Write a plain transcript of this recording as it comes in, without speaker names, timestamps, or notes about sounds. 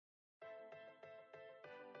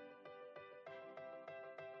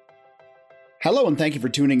Hello and thank you for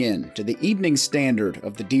tuning in to the Evening Standard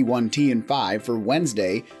of the D1T and 5 for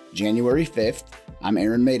Wednesday, January 5th. I'm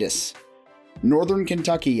Aaron Matus. Northern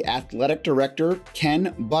Kentucky Athletic Director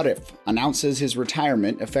Ken Budiff announces his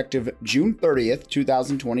retirement effective June 30th,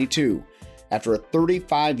 2022, after a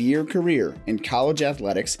 35-year career in college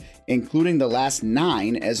athletics, including the last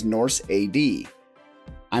 9 as Norse AD.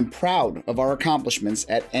 I'm proud of our accomplishments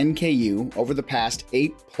at NKU over the past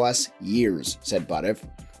 8+ years, said Budiff.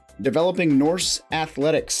 Developing Norse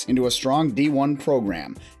athletics into a strong D1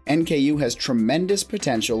 program, NKU has tremendous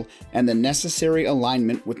potential and the necessary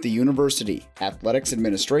alignment with the university, athletics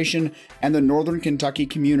administration, and the Northern Kentucky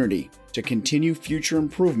community to continue future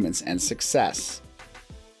improvements and success.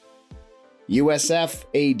 USF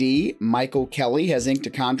AD Michael Kelly has inked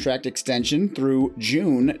a contract extension through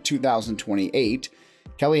June 2028.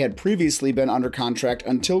 Kelly had previously been under contract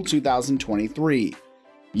until 2023.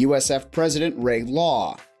 USF President Ray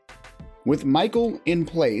Law. With Michael in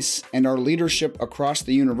place and our leadership across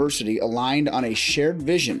the university aligned on a shared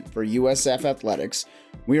vision for USF athletics,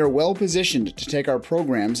 we are well positioned to take our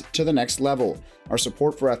programs to the next level. Our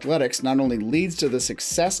support for athletics not only leads to the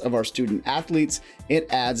success of our student athletes, it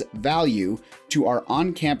adds value to our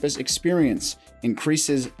on-campus experience,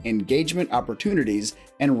 increases engagement opportunities,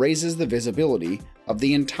 and raises the visibility of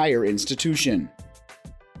the entire institution.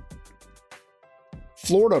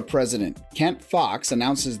 Florida President Kent Fox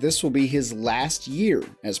announces this will be his last year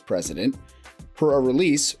as president, per a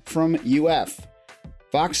release from UF.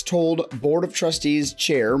 Fox told Board of Trustees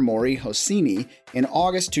Chair Maury Hosseini in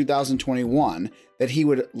August 2021 that he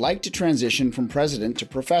would like to transition from president to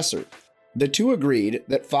professor. The two agreed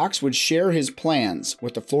that Fox would share his plans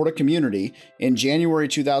with the Florida community in January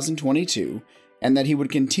 2022 and that he would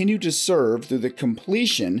continue to serve through the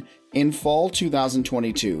completion in fall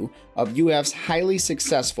 2022 of UF's highly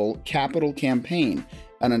successful capital campaign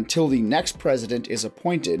and until the next president is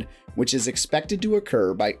appointed, which is expected to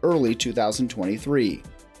occur by early 2023.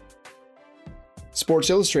 Sports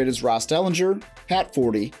Illustrated's Ross Dellinger, Pat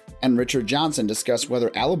Forty, and Richard Johnson discuss whether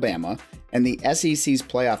Alabama and the SEC's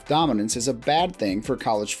playoff dominance is a bad thing for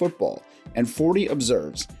college football, and Forty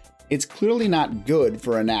observes, "It's clearly not good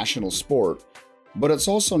for a national sport, but it's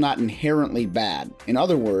also not inherently bad. In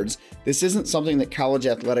other words, this isn't something that college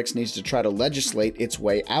athletics needs to try to legislate its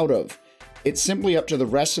way out of. It's simply up to the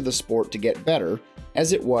rest of the sport to get better,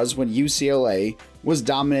 as it was when UCLA was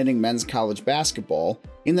dominating men's college basketball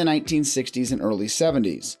in the 1960s and early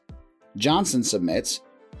 70s. Johnson submits,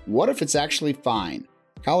 "What if it's actually fine?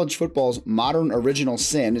 College football's modern original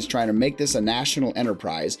sin is trying to make this a national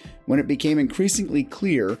enterprise when it became increasingly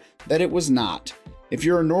clear that it was not. If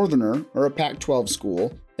you're a Northerner or a Pac-12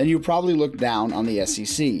 school, then you probably look down on the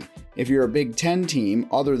SEC. If you're a Big Ten team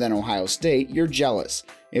other than Ohio State, you're jealous.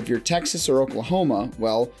 If you're Texas or Oklahoma,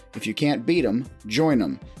 well, if you can't beat them, join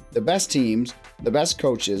them. The best teams, the best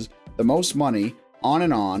coaches, the most money, on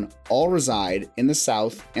and on, all reside in the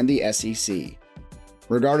South and the SEC."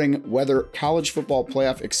 Regarding whether college football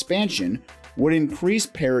playoff expansion would increase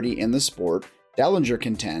parity in the sport, Dellinger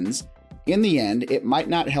contends, "In the end, it might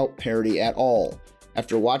not help parity at all.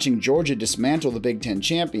 After watching Georgia dismantle the Big Ten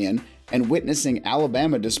champion and witnessing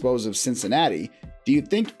Alabama dispose of Cincinnati, do you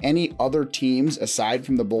think any other teams aside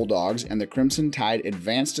from the Bulldogs and the Crimson Tide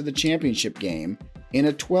advance to the championship game in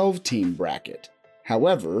a 12-team bracket?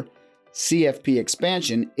 However, CFP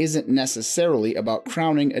expansion isn't necessarily about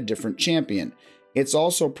crowning a different champion. It's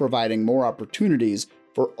also providing more opportunities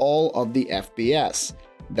for all of the FBS.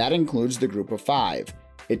 That includes the Group of Five.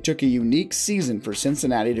 It took a unique season for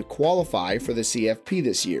Cincinnati to qualify for the CFP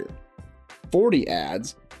this year." Forty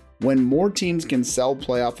adds, "When more teams can sell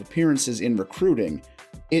playoff appearances in recruiting,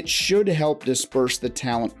 it should help disperse the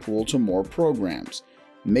talent pool to more programs.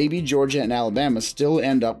 Maybe Georgia and Alabama still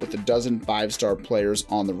end up with a dozen 5-star players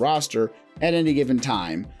on the roster at any given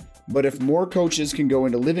time, but if more coaches can go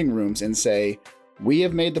into living rooms and say, 'We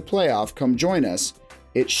have made the playoff, come join us,'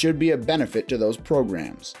 it should be a benefit to those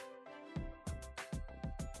programs."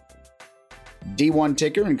 D1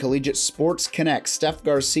 Ticker and Collegiate Sports Connect Steph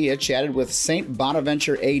Garcia chatted with St.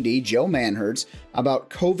 Bonaventure AD Joe Manhertz about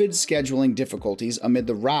COVID scheduling difficulties amid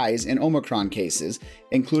the rise in Omicron cases,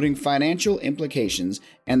 including financial implications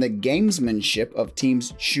and the gamesmanship of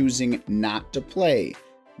teams choosing not to play.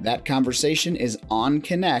 That conversation is on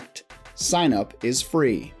Connect. Sign up is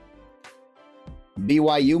free.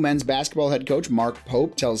 BYU men's basketball head coach Mark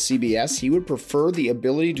Pope tells CBS he would prefer the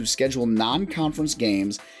ability to schedule non-conference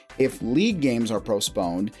games if league games are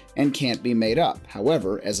postponed and can't be made up.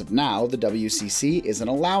 However, as of now, the WCC isn't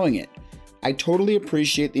allowing it. I totally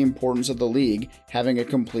appreciate the importance of the league having a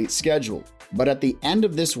complete schedule. But at the end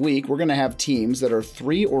of this week, we're going to have teams that are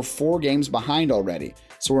 3 or 4 games behind already,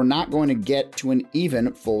 so we're not going to get to an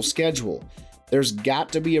even full schedule. There's got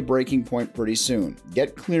to be a breaking point pretty soon.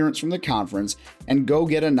 Get clearance from the conference and go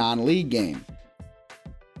get a non-league game.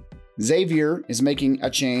 Xavier is making a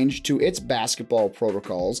change to its basketball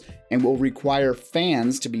protocols and will require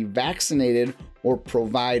fans to be vaccinated or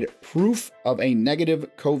provide proof of a negative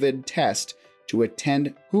COVID test to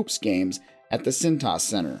attend hoops games at the Cintas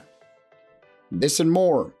Center. This and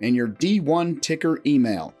more in your D1 Ticker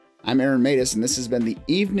email. I'm Aaron Matus, and this has been the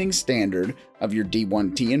Evening Standard of your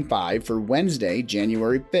D1T and 5 for Wednesday,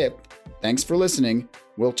 January 5th. Thanks for listening.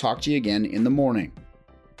 We'll talk to you again in the morning.